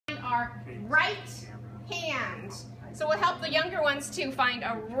our right hand. So we'll help the younger ones to find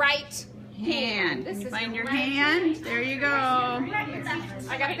a right hand. Can you find your hand? There you go.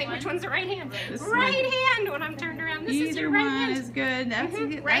 I gotta think which one's the right hand. Right hand when I'm turned around. This is your right hand. Either one is good. That's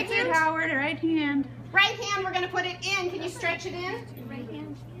it. Right That's it, hand. Howard. Right hand. Right hand, we're gonna put it in. Can you stretch it in? Right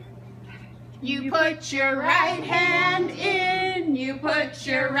hand. You put your right hand in. You put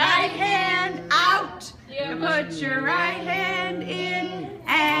your right hand out. You put your right hand in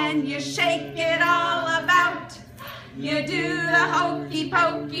and you shake it all about. You do the hokey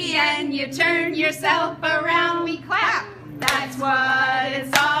pokey and you turn yourself around. We clap. That's what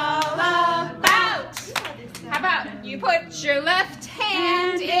it's all about. How about you put your left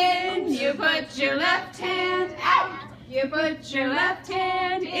hand in. You put your left hand out. You put your left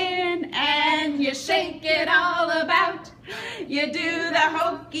hand in and you shake it all about. You do the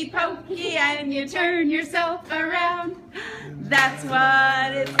hokey pokey and you turn yourself around. That's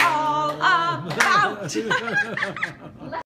what it's all about.